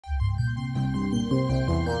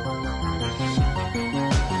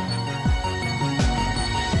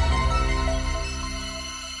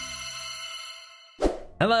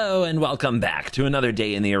Hello and welcome back to another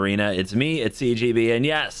day in the arena. It's me, it's CGB, and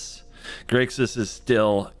yes, Grixis is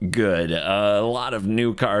still good. A lot of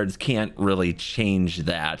new cards can't really change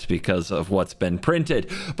that because of what's been printed,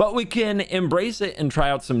 but we can embrace it and try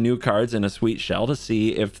out some new cards in a sweet shell to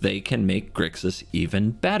see if they can make Grixis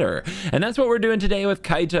even better. And that's what we're doing today with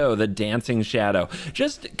Kaito, the Dancing Shadow.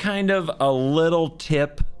 Just kind of a little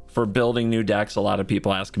tip for building new decks. A lot of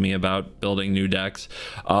people ask me about building new decks.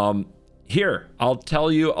 Here, I'll tell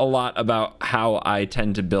you a lot about how I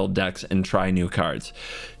tend to build decks and try new cards.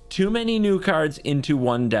 Too many new cards into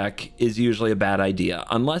one deck is usually a bad idea,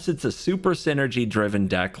 unless it's a super synergy driven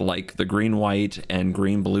deck like the green-white and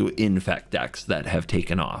green-blue infect decks that have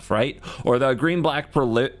taken off, right? Or the green-black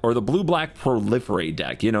or the blue-black proliferate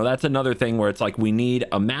deck. You know, that's another thing where it's like we need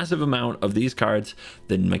a massive amount of these cards.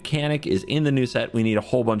 The mechanic is in the new set. We need a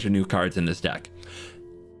whole bunch of new cards in this deck.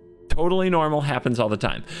 Totally normal, happens all the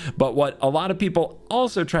time. But what a lot of people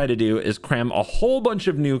also try to do is cram a whole bunch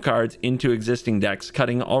of new cards into existing decks,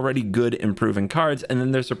 cutting already good improving cards, and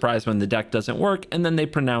then they're surprised when the deck doesn't work, and then they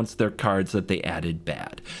pronounce their cards that they added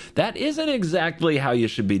bad. That isn't exactly how you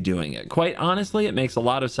should be doing it. Quite honestly, it makes a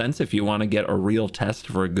lot of sense if you want to get a real test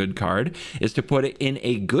for a good card, is to put it in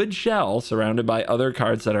a good shell surrounded by other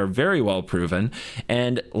cards that are very well proven,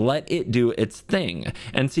 and let it do its thing,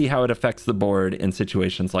 and see how it affects the board in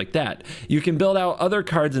situations like that. You can build out other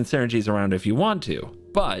cards and synergies around if you want to,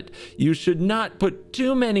 but you should not put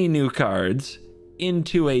too many new cards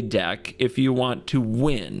into a deck if you want to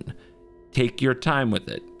win. Take your time with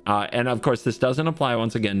it. And of course, this doesn't apply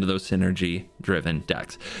once again to those synergy-driven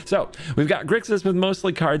decks. So we've got Grixis with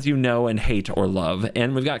mostly cards you know and hate or love,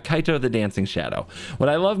 and we've got Kaito the Dancing Shadow. What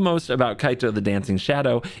I love most about Kaito the Dancing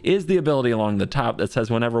Shadow is the ability along the top that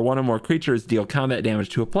says whenever one or more creatures deal combat damage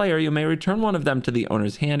to a player, you may return one of them to the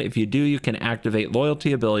owner's hand. If you do, you can activate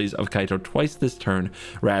loyalty abilities of Kaito twice this turn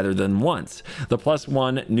rather than once. The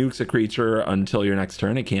 +1 nukes a creature until your next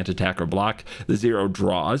turn. It can't attack or block. The 0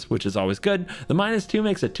 draws, which is always good. The -2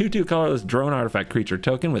 makes a 2/2 colorless drone artifact creature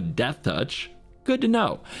token with Death Touch. Good to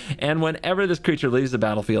know. And whenever this creature leaves the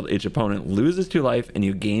battlefield, each opponent loses 2 life and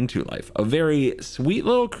you gain 2 life. A very sweet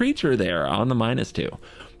little creature there on the -2.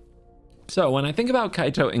 So when I think about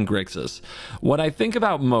Kaito and Grixis, what I think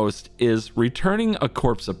about most is returning a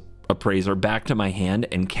Corpse Appraiser back to my hand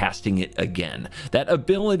and casting it again. That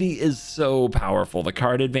ability is so powerful. The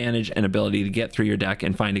card advantage and ability to get through your deck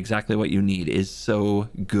and find exactly what you need is so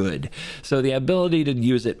good. So the ability to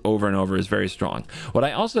use it over and over is very strong. What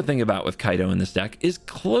I also think about with Kaito in this deck is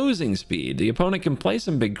closing speed. The opponent can play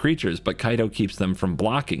some big creatures, but Kaito keeps them from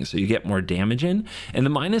blocking, so you get more damage in. And the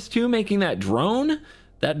 -2 making that drone,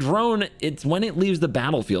 it's when it leaves the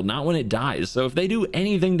battlefield, not when it dies. So if they do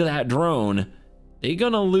anything to that drone, they're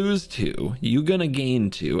gonna lose 2, you're gonna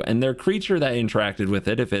gain 2, and their creature that interacted with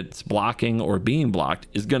it, if it's blocking or being blocked,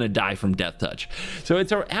 is gonna die from Death Touch. So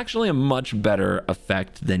it's actually a much better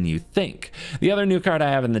effect than you think. The other new card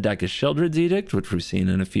I have in the deck is Sheoldred's Edict, which we've seen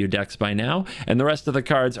in a few decks by now, and the rest of the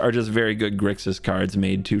cards are just very good Grixis cards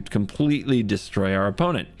made to completely destroy our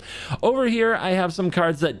opponent. Over here, I have some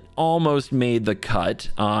cards that almost made the cut.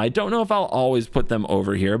 I don't know if I'll always put them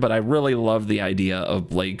over here, but I really love the idea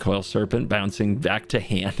of Blade Coil Serpent bouncing back to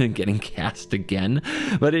hand and getting cast again,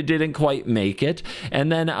 but it didn't quite make it.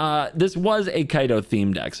 And then this was a Kaito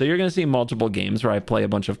theme deck, so you're going to see multiple games where I play a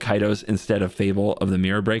bunch of Kaitos instead of Fable of the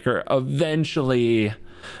Mirror Breaker. Eventually,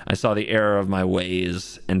 I saw the error of my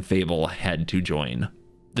ways, and Fable had to join.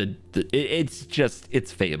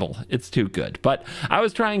 It's Fable. It's too good. But I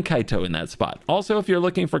was trying Kaito in that spot. Also, if you're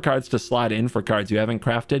looking for cards to slot in for cards you haven't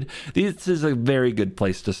crafted, this is a very good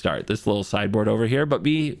place to start. This little sideboard over here, but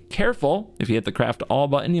be careful. If you hit the craft all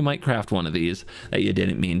button, you might craft one of these that you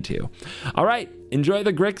didn't mean to. All right, enjoy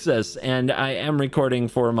the Grixis, and I am recording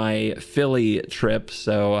for my Philly trip,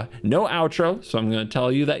 so no outro, so I'm going to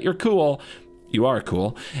tell you that you're cool. You are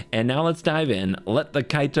cool. And now let's dive in. Let the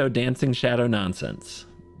Kaito Dancing Shadow nonsense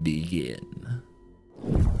begin.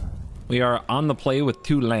 We are on the play with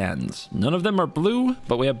 2 lands. None of them are blue,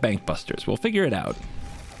 but we have Bank Busters. We'll figure it out.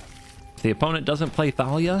 If the opponent doesn't play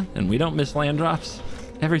Thalia and we don't miss land drops,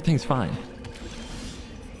 everything's fine.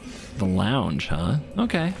 The Lounge, huh?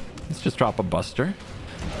 Okay, let's just drop a Buster.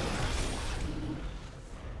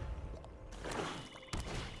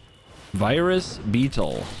 Virus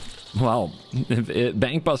Beetle. Well,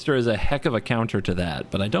 Bank Buster is a heck of a counter to that,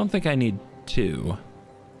 but I don't think I need 2.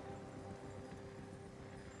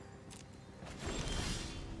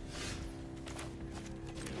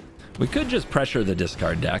 We could just pressure the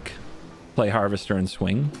discard deck, play Harvester and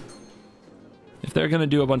swing. If they're going to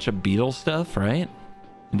do a bunch of beetle stuff, right?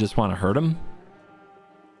 You just want to hurt them.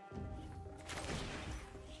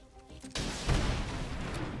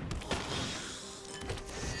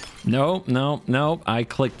 No, no, no. I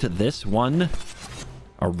clicked this one.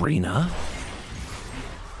 Arena.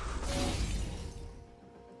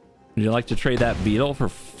 Would you like to trade that beetle for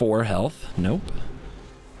 4 health? Nope.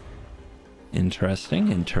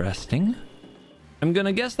 Interesting, interesting. I'm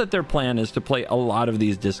gonna guess that their plan is to play a lot of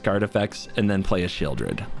these discard effects and then play a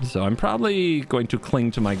Shieldred. So I'm probably going to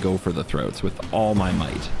cling to my Go for the Throats with all my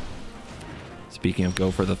might. Speaking of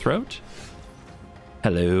Go for the Throat.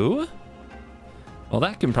 Hello? Well,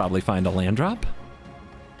 that can probably find a land drop.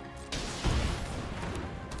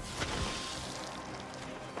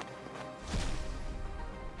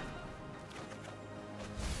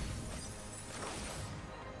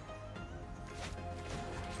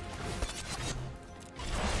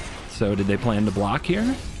 So did they plan to block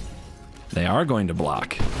here? They are going to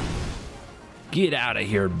block. Get out of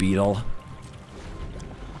here, beetle.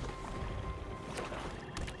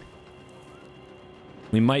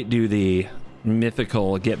 We might do the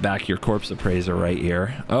mythical get back your corpse appraiser right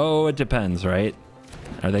here. Oh, it depends, right?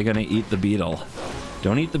 Are they going to eat the beetle?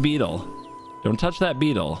 Don't eat the beetle. Don't touch that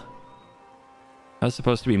beetle. That was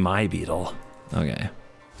supposed to be my beetle. Okay.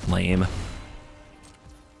 Lame.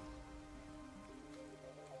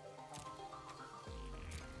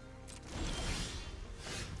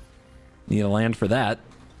 Need a land for that.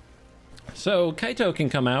 So Kaito can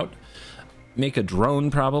come out, make a drone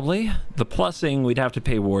probably. The plussing we'd have to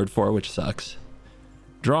pay ward for, which sucks.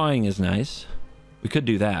 Drawing is nice. We could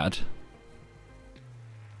do that.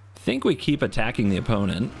 I think we keep attacking the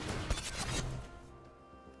opponent.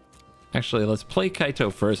 Actually, let's play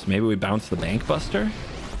Kaito first. Maybe we bounce the Bank Buster.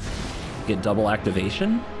 Get double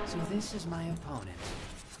activation. So this is my opponent.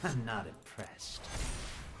 I'm not impressed.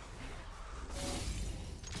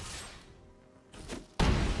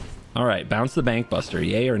 All right, bounce the Bank Buster,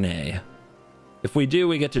 yay or nay? If we do,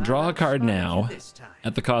 we get to draw a card now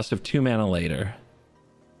at the cost of 2 mana later.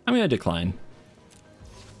 I'm going to decline.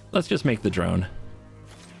 Let's just make the drone.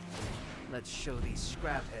 Let's show these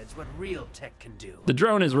scrapheads what real tech can do. The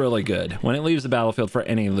drone is really good. When it leaves the battlefield for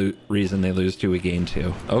any reason they lose 2, we gain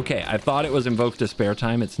 2. Okay, I thought it was Invoke to spare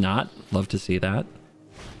time. It's not. Love to see that.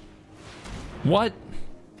 What?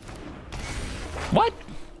 What?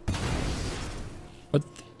 What?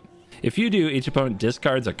 If you do, each opponent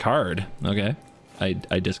discards a card. Okay, I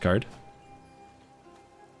discard.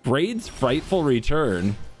 Braid's Frightful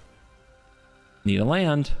Return. Need a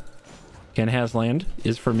land. Ken has land.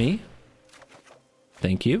 Is for me.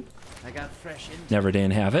 Thank you. I got fresh intel. Never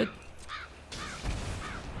didn't have it.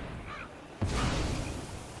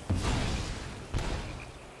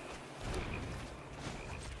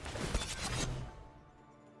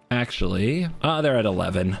 Actually, they're at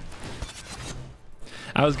 11.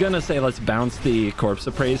 I was gonna say let's bounce the Corpse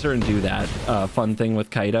Appraiser and do that fun thing with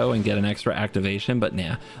Kaito and get an extra activation, but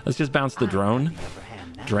nah. Let's just bounce the drone,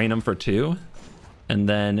 drain them for 2, and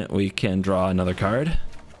then we can draw another card.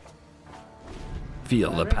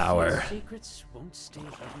 Feel the power.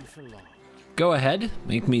 Go ahead,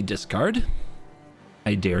 make me discard.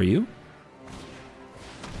 I dare you.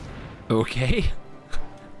 Okay.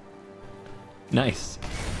 Nice.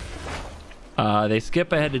 They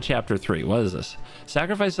skip ahead to chapter 3. What is this?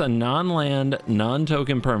 Sacrifice a non-land,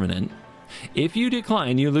 non-token permanent. If you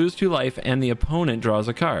decline, you lose 2 life and the opponent draws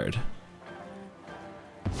a card.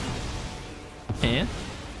 And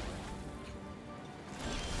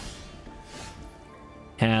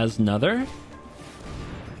has another.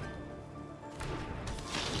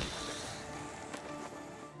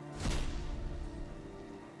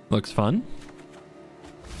 Looks fun.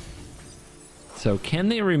 So can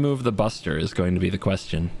they remove the Buster is going to be the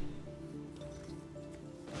question.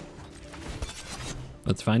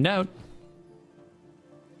 Let's find out.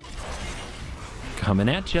 Coming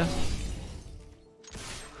at ya.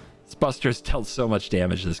 This Buster's dealt so much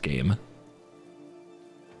damage this game.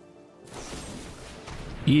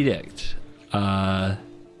 Edict.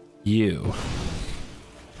 You.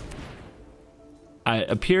 It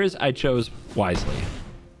appears I chose wisely.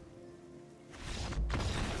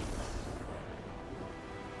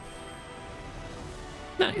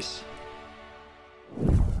 Nice.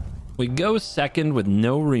 We go second with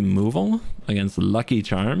no removal against Lucky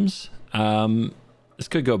Charms. This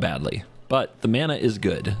could go badly, but the mana is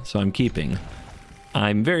good, so I'm keeping.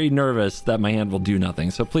 I'm very nervous that my hand will do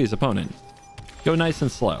nothing, so please, opponent, go nice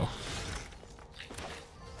and slow.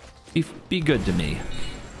 Be good to me.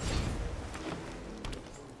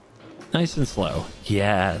 Nice and slow.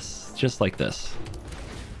 Yes, just like this.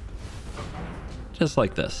 Just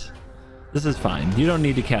like this. This is fine. You don't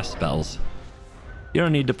need to cast spells. You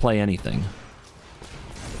don't need to play anything.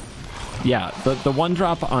 Yeah, the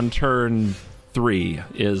 1-drop on turn 3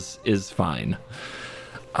 is fine.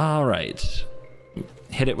 All right.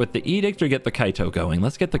 Hit it with the Edict or get the Kaito going?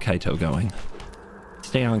 Let's get the Kaito going.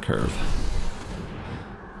 Stay on curve.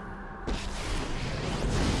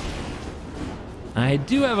 I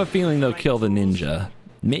do have a feeling they'll kill the ninja.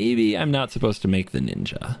 Maybe I'm not supposed to make the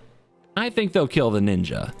ninja. I think they'll kill the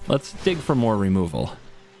ninja. Let's dig for more removal.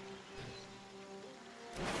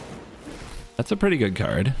 That's a pretty good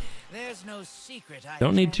card. There's no secret.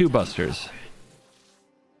 Don't need 2 busters.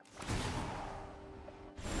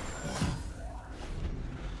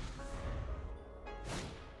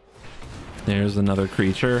 There's another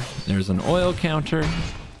creature. There's an oil counter.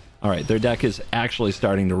 All right, their deck is actually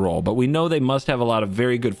starting to roll, but we know they must have a lot of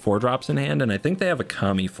very good 4-drops in hand, and I think they have a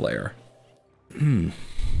Kami Flare.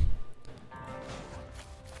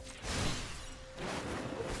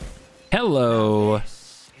 Hello.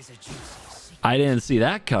 I didn't see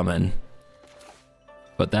that coming,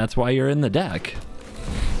 but that's why you're in the deck.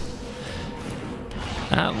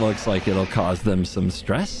 That looks like it'll cause them some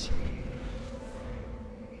stress.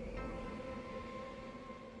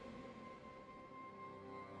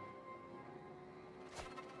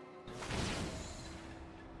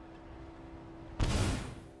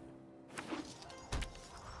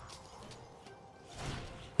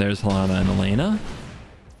 There's Helena and Elena.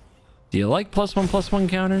 Do you like +1/+1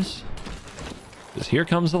 counters? Because here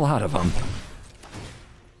comes a lot of them.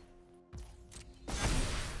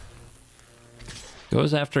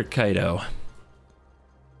 Goes after Kaito.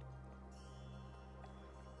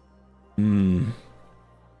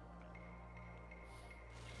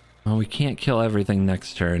 Oh, we can't kill everything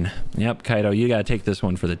next turn. Yep, Kaito, you gotta take this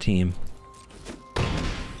one for the team.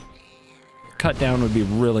 Cut down would be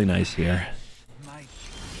really nice here. My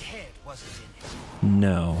head wasn't in it.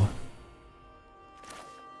 No.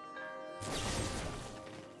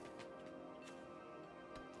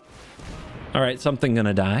 All right, something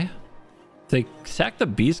gonna die. If they sack the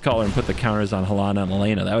Beast Caller and put the counters on Helena and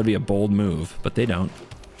Elena, that would be a bold move, but they don't.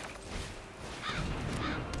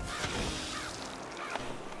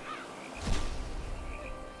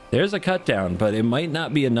 There's a cut down, but it might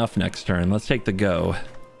not be enough next turn. Let's take the go.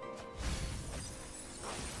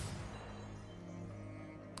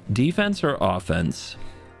 Defense or offense?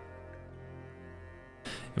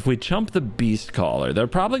 If we chump the Beast Caller, they're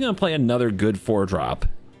probably going to play another good 4-drop.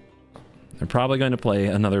 They're probably going to play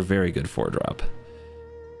another very good 4-drop.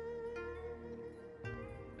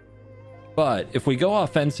 But if we go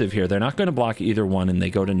offensive here, they're not going to block either one, and they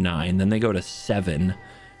go to 9. Then they go to 7.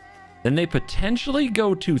 Then they potentially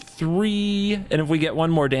go to 3. And if we get one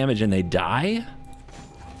more damage and they die,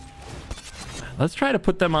 let's try to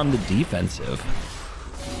put them on the defensive.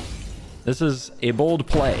 This is a bold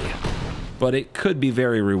play, but it could be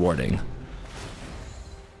very rewarding.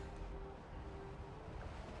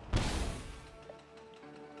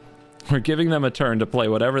 We're giving them a turn to play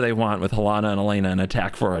whatever they want with Helena and Elena and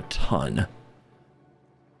attack for a ton.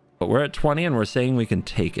 But we're at 20 and we're saying we can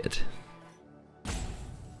take it.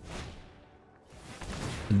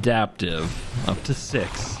 Adaptive, up to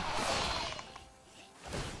 6.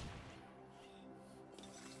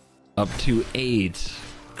 Up to 8.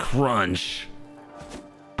 Crunch.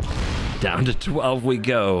 Down to 12 we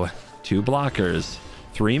go. 2 blockers.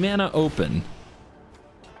 3 mana open.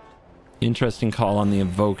 Interesting call on the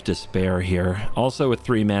Invoke Despair here. Also with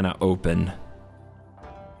 3 mana open.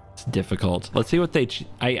 It's difficult. Let's see what they...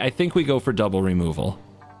 I think we go for double removal.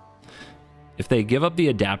 If they give up the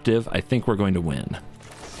adaptive, I think we're going to win.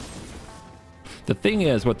 The thing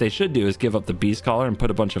is, what they should do is give up the Beast Caller and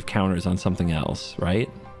put a bunch of counters on something else, right?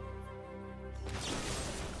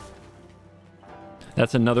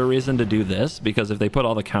 That's another reason to do this, because if they put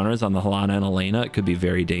all the counters on the Helena and Elena, it could be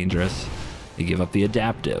very dangerous. They give up the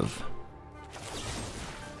adaptive.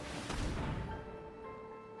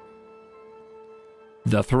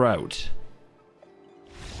 The Throat.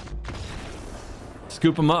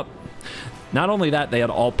 Scoop them up. Not only that, they had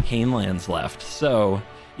all pain lands left, so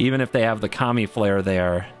even if they have the Kami Flare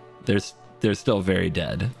there, they're still very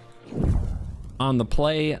dead. On the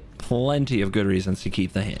play, plenty of good reasons to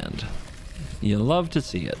keep the hand. You love to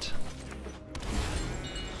see it.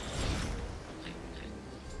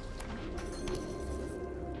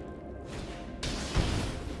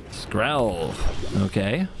 Skrelv.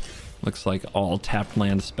 Okay. Looks like all tapped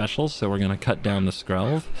land specials, so we're going to cut down the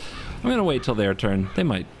Skrelv. I'm going to wait till their turn. They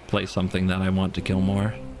might play something that I want to kill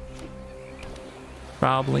more.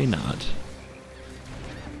 Probably not.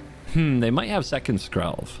 They might have second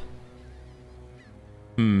Skrelv.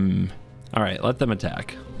 All right, let them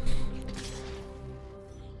attack.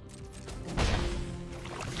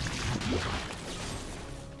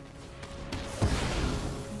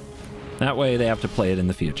 That way they have to play it in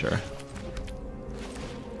the future.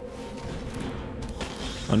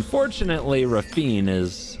 Unfortunately, Rafine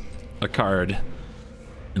is a card,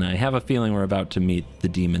 and I have a feeling we're about to meet the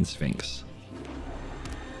Demon Sphinx.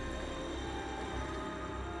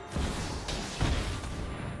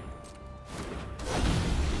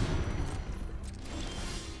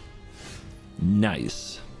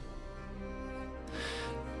 Nice.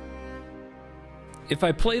 If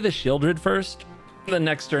I play the Shieldred first, the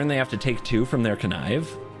next turn they have to take 2 from their Connive,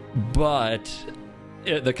 but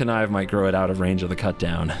the Connive might grow it out of range of the cut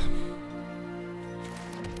down.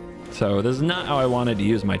 So this is not how I wanted to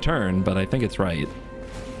use my turn, but I think it's right.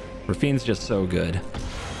 Rafine's just so good.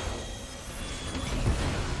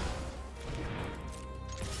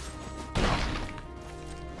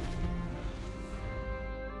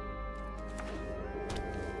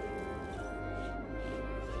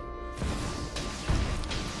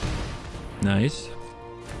 Nice.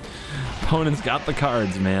 Opponent's got the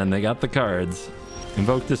cards, man. They got the cards.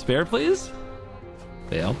 Invoke Despair, please.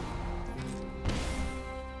 Fail.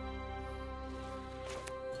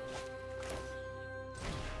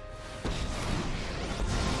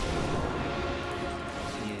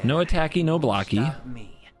 No attacky, no blocky. Stop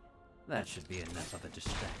me. That should be enough of a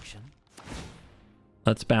distraction.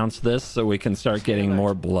 Let's bounce this so we can start getting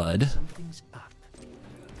more blood. Something's up.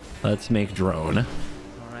 Let's make drone. All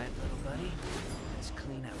right, little buddy. Let's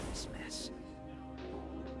clean up this mess.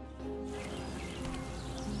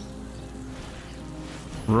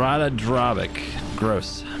 Rada Dravik.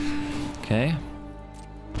 Gross. Okay.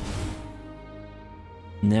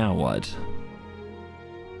 Now what?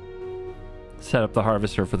 Set up the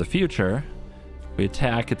Harvester for the future. We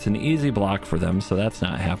attack. It's an easy block for them, so that's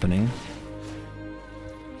not happening.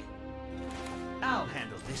 I'll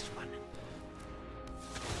handle this one.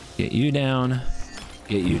 Get you down.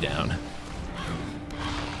 Get you down.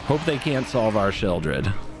 Hope they can't solve our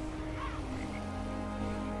Shieldred.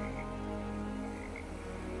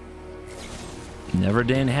 Never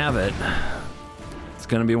didn't have it. It's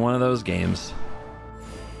gonna be one of those games.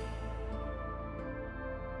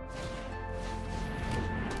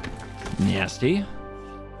 Nasty.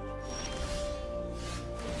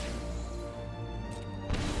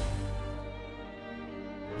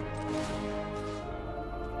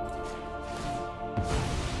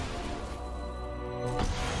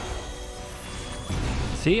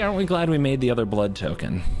 See, aren't we glad we made the other blood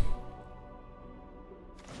token?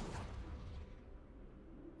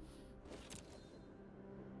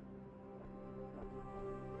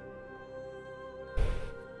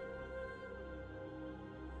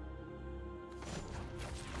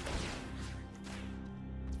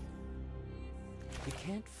 You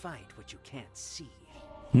can't fight what you can't see.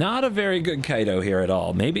 Not a very good Kaito here at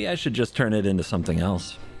all. Maybe I should just turn it into something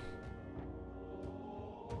else.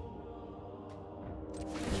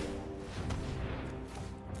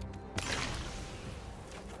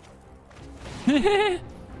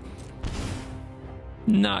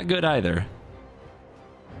 Not good either.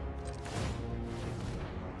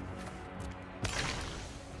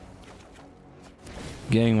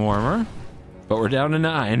 Getting warmer, but we're down to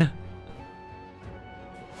 9.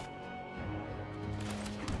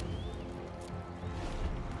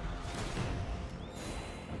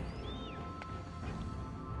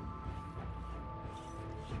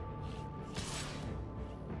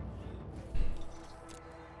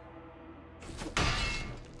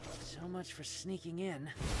 So much for sneaking in.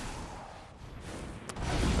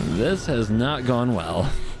 This has not gone well.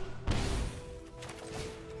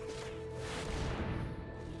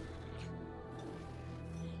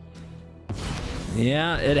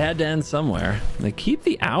 Yeah, it had to end somewhere. They keep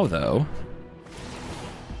the owl though.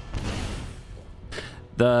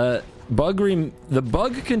 The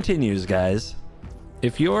bug continues, guys.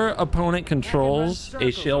 If your opponent controls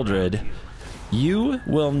a Shieldred, you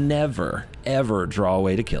will never ever draw a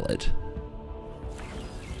way to kill it.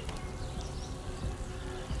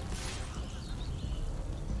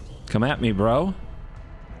 Come at me, bro.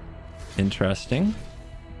 Interesting.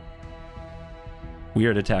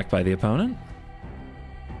 Weird attack by the opponent.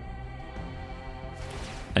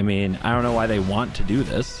 I mean, I don't know why they want to do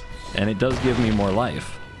this, and it does give me more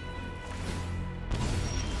life.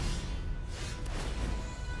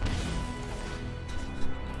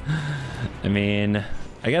 I mean,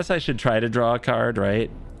 I guess I should try to draw a card, right?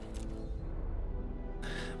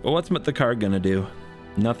 But what's the card gonna do?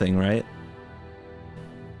 Nothing, right?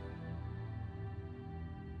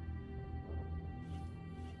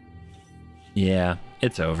 Yeah,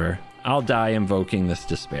 it's over. I'll die invoking this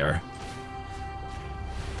despair.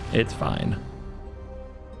 It's fine.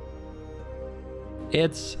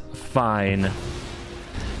 It's fine.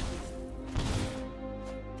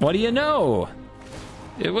 What do you know?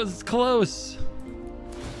 It was close.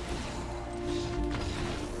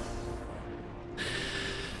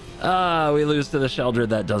 We lose to the Sheldred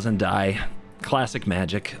that doesn't die. Classic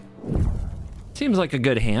magic. Seems like a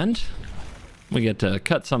good hand. We get to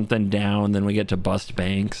cut something down, then we get to bust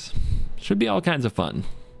banks. Should be all kinds of fun.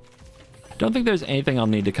 Don't think there's anything I'll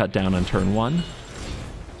need to cut down on turn 1.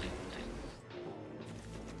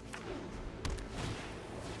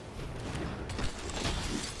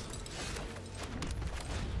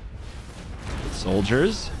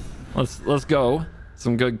 Soldiers. Let's go.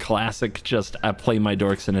 Some good classic just play my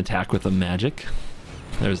dorks and attack with a magic.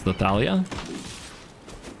 There's the Thalia.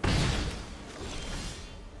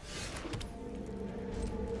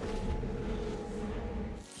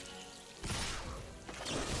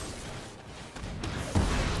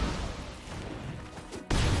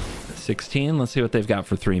 Let's see what they've got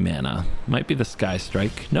for 3 mana. Might be the Sky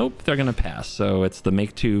Strike. Nope, they're gonna pass. So it's the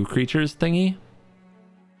make 2 creatures thingy.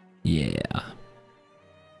 Yeah.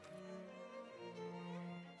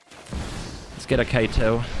 Let's get a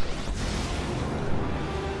Kaito.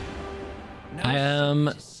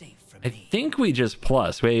 I think we just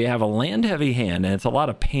plus. We have a land heavy hand and it's a lot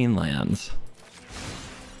of pain lands.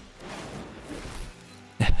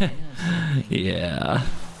 Yeah.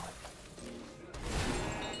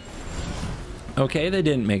 Okay, they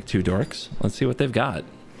didn't make 2 dorks. Let's see what they've got.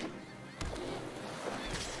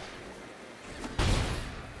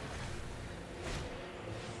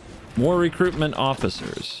 More recruitment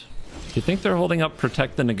officers. Do you think they're holding up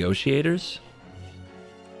Protect the Negotiators?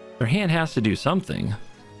 Their hand has to do something.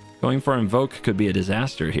 Going for Invoke could be a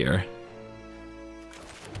disaster here.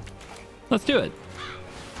 Let's do it.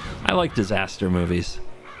 I like disaster movies.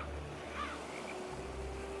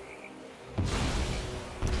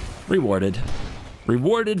 Rewarded.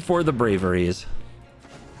 Rewarded for the braveries.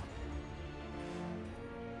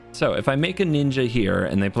 So if I make a ninja here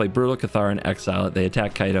and they play Brutal Cathar and exile it, they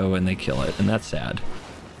attack Kaito and they kill it, and that's sad.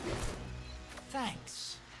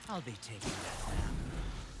 Thanks. I'll be taking that now.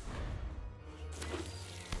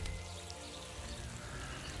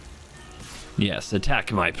 Yes,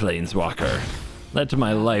 attack my planeswalker. Let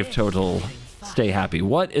my life total stay happy.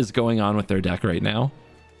 What is going on with their deck right now?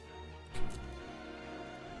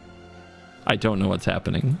 I don't know what's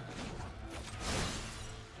happening.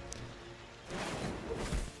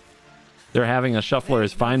 They're having a shuffler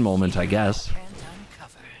is fine moment, I guess.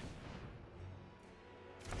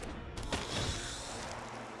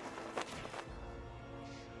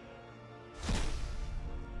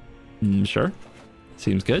 Sure.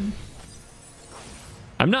 Seems good.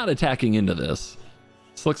 I'm not attacking into this.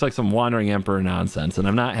 This looks like some Wandering Emperor nonsense, and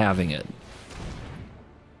I'm not having it.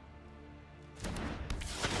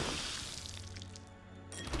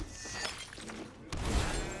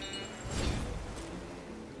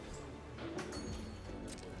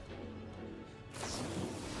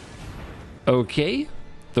 Okay,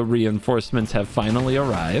 the reinforcements have finally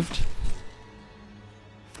arrived.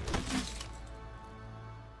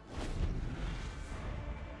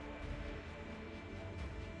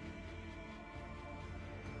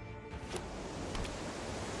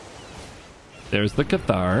 There's the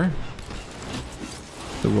Cathar.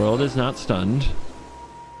 The world is not stunned.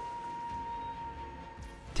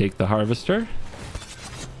 Take the Harvester.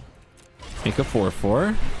 Make a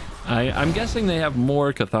 4/4. I'm guessing they have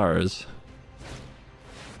more Cathars.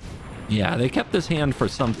 Yeah, they kept this hand for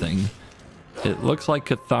something. It looks like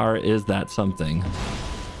Cathar is that something.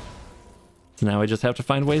 So now we just have to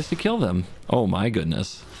find ways to kill them. Oh my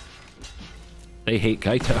goodness. They hate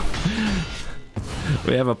Kaito.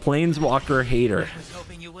 We have a Planeswalker hater. I was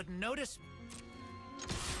hoping you wouldn't notice.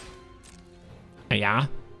 Yeah.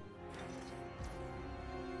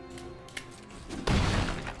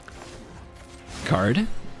 Card.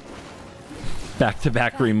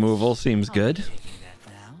 Back-to-back removal seems good.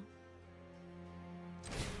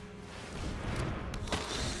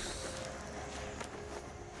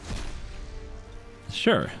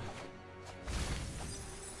 Sure.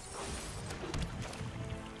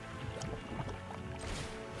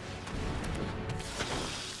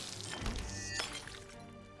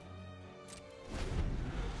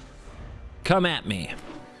 Come at me.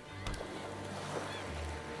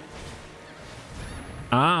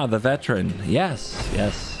 Ah, the veteran. Yes,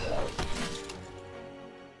 yes.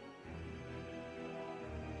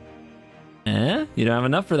 You don't have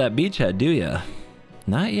enough for that beachhead, do you?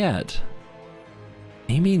 Not yet.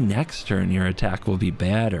 Maybe next turn your attack will be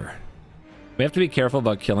better. We have to be careful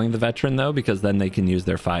about killing the veteran though, because then they can use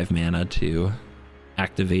their 5 mana to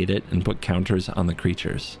activate it and put counters on the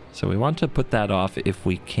creatures. So we want to put that off if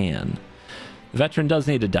we can. The veteran does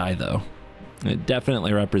need to die though. It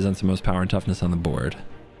definitely represents the most power and toughness on the board.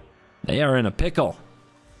 They are in a pickle.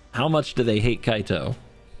 How much do they hate Kaito?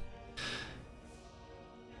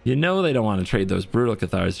 You know they don't want to trade those brutal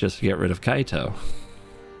Cathars just to get rid of Kaito.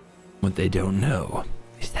 What they don't know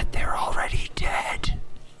is that they're already dead.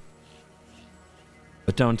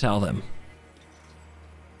 But don't tell them.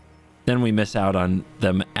 Then we miss out on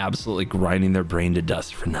them absolutely grinding their brain to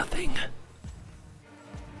dust for nothing.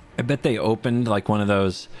 I bet they opened like one of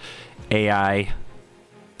those AI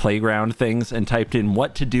playground things and typed in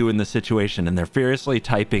what to do in the situation, and they're furiously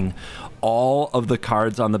typing all of the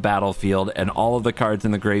cards on the battlefield and all of the cards in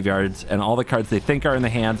the graveyards and all the cards they think are in the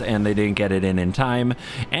hands, and they didn't get it in time,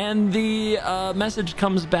 and the message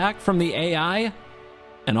comes back from the AI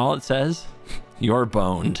and all it says, you're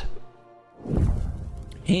boned.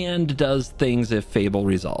 And does things if Fable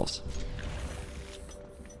resolves.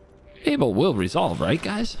 Fable will resolve, right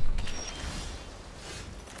guys?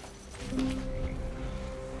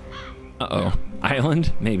 Uh-oh.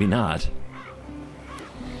 Island? Maybe not.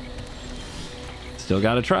 Still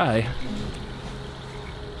gotta try.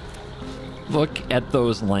 Look at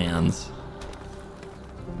those lands.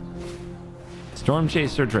 Storm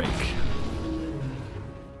Chaser Drake.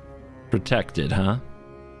 Protected, huh?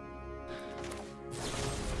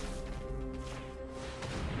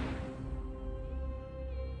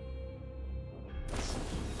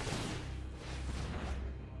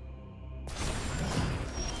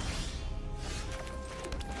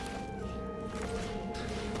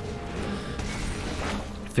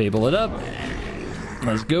 Fable it up.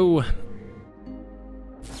 Let's go.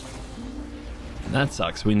 That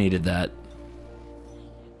sucks. We needed that.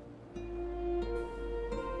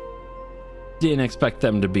 Didn't expect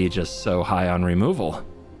them to be just so high on removal.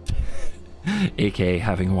 AKA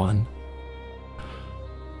having one.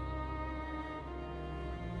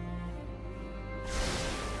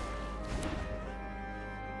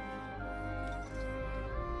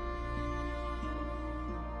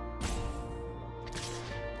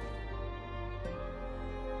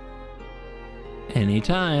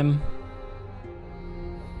 Anytime.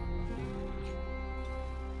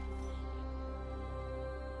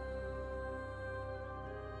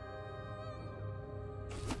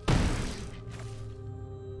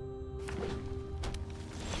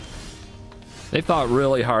 They thought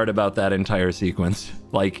really hard about that entire sequence,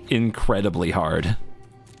 like incredibly hard.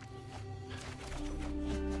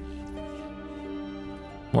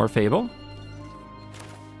 More Fable?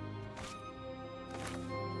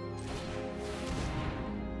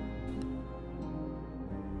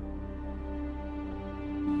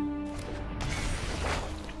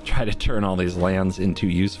 Try to turn all these lands into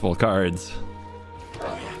useful cards.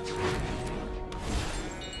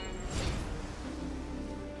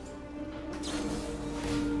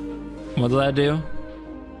 What does that do?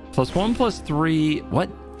 +1/+3. What?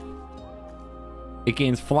 It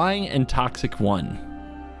gains flying and toxic 1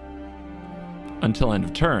 until end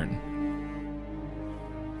of turn.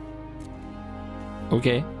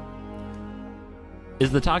 Okay.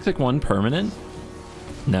 Is the toxic 1 permanent?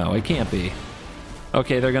 No, it can't be.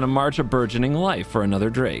 Okay, they're gonna march a burgeoning life for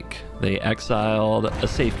another Drake. They exiled a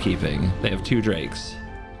safekeeping. They have 2 Drakes.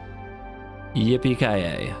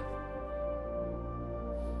 Yippee-ki-yay.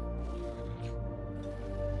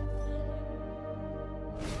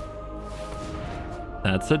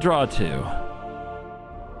 That's a draw 2.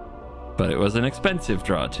 But it was an expensive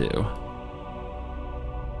draw 2.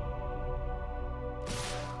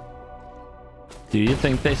 Do you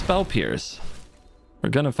think they spell pierce? We're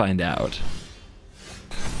gonna find out.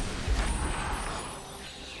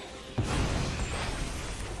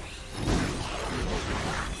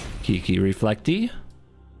 Kiki Reflecty.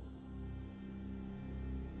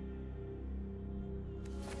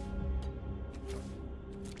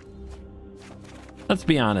 Let's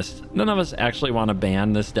be honest, none of us actually want to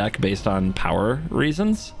ban this deck based on power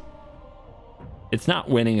reasons. It's not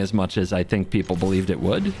winning as much as I think people believed it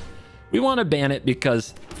would. We want to ban it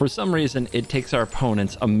because for some reason it takes our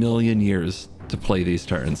opponents a million years to play these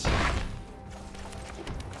turns.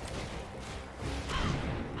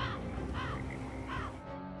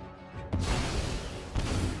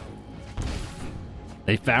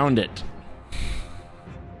 They found it.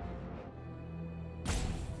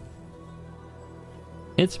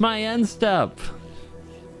 It's my end step.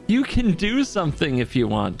 You can do something if you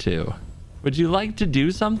want to. Would you like to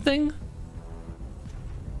do something?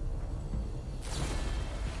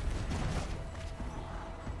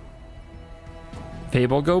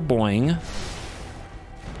 Fable go boing.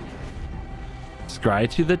 Scry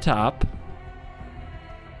to the top.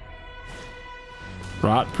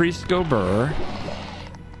 Rot Priest go burr.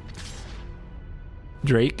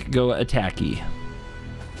 Drake go attacky.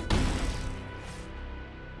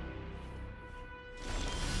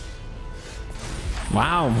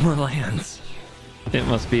 Wow, more lands. It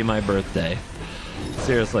must be my birthday.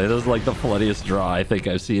 Seriously, this is like the floodiest draw I think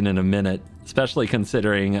I've seen in a minute, especially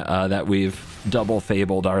considering that we've double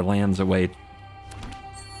fabled our lands away.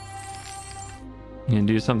 You can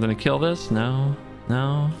do something to kill this? No?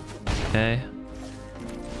 No? Okay.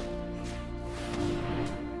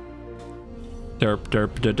 Derp,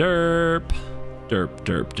 derp, da derp. Derp,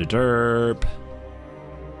 derp, da derp.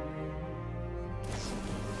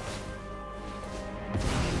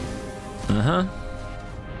 Uh-huh.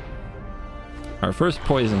 Our first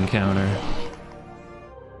poison counter.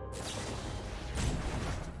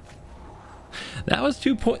 That was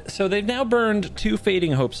 2 points. So they've now burned 2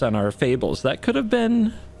 Fading Hopes on our Fables. That could have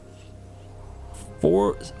been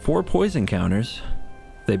four poison counters.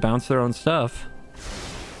 They bounce their own stuff.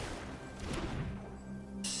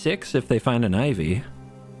 6 if they find an Ivy.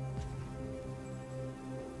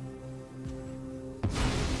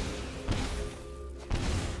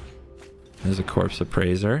 There's a Corpse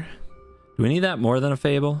Appraiser. Do we need that more than a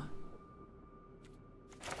Fable?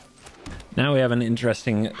 Now we have an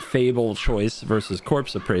interesting Fable choice versus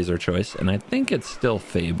Corpse Appraiser choice, and I think it's still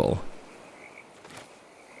Fable.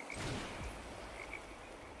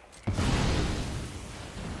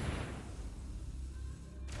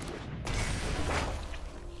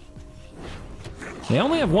 They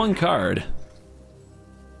only have 1 card.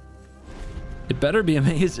 It better be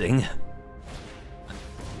amazing.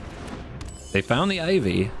 They found the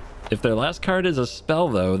Ivy. If their last card is a spell,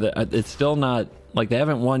 though, it's still not... Like, they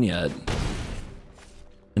haven't won yet.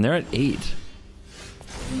 And they're at 8.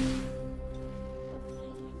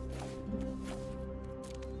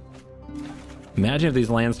 Imagine if these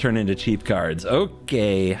lands turn into cheap cards.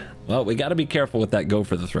 Okay. Well, we got to be careful with that go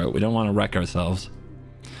for the throat. We don't want to wreck ourselves.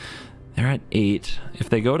 They're at 8. If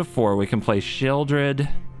they go to 4, we can play Shieldred.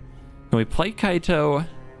 Can we play Kaito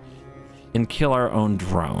and kill our own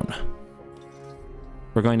drone?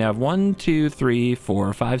 We're going to have 1, 2, 3,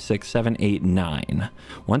 4, 5, 6, 7, 8, 9.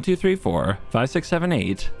 1, 2, 3, 4, 5, 6, 7,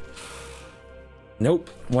 8. Nope.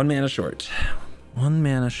 1 mana short. 1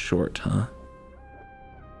 mana short, huh?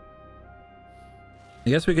 I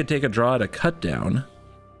guess we could take a draw at a cut down.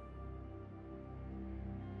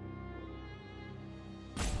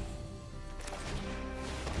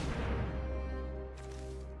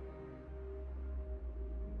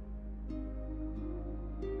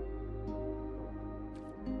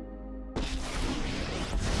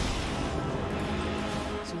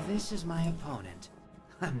 This is my opponent.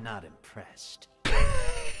 I'm not impressed.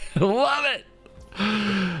 Love it!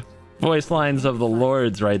 Voice lines of the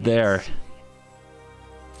lords right there.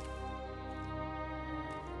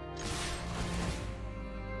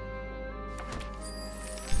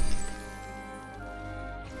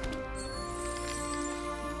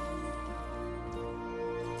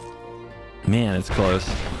 Man, it's close.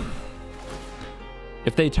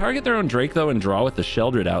 If they target their own Drake, though, and draw with the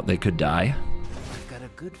Sheldred out, they could die. I've got a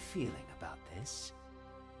good feeling about this.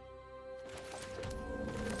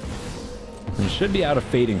 They should be out of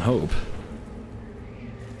Fading Hope.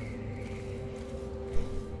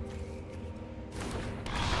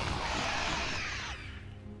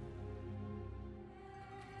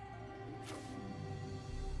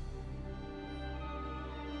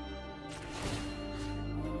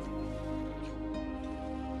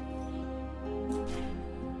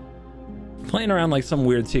 Playing around like some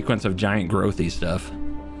weird sequence of giant growthy stuff.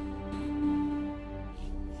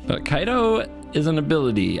 But Kaito is an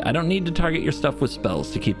ability. I don't need to target your stuff with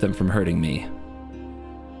spells to keep them from hurting me.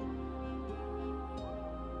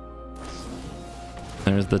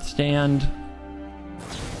 There's the stand.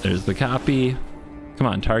 There's the copy. Come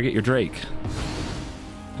on, target your Drake.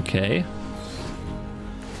 Okay.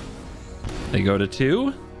 They go to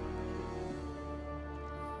 2.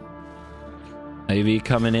 Ivy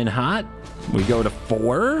coming in hot. We go to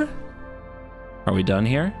 4. Are we done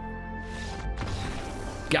here?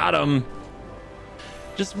 Got him.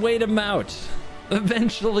 Just wait them out.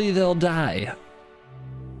 Eventually they'll die.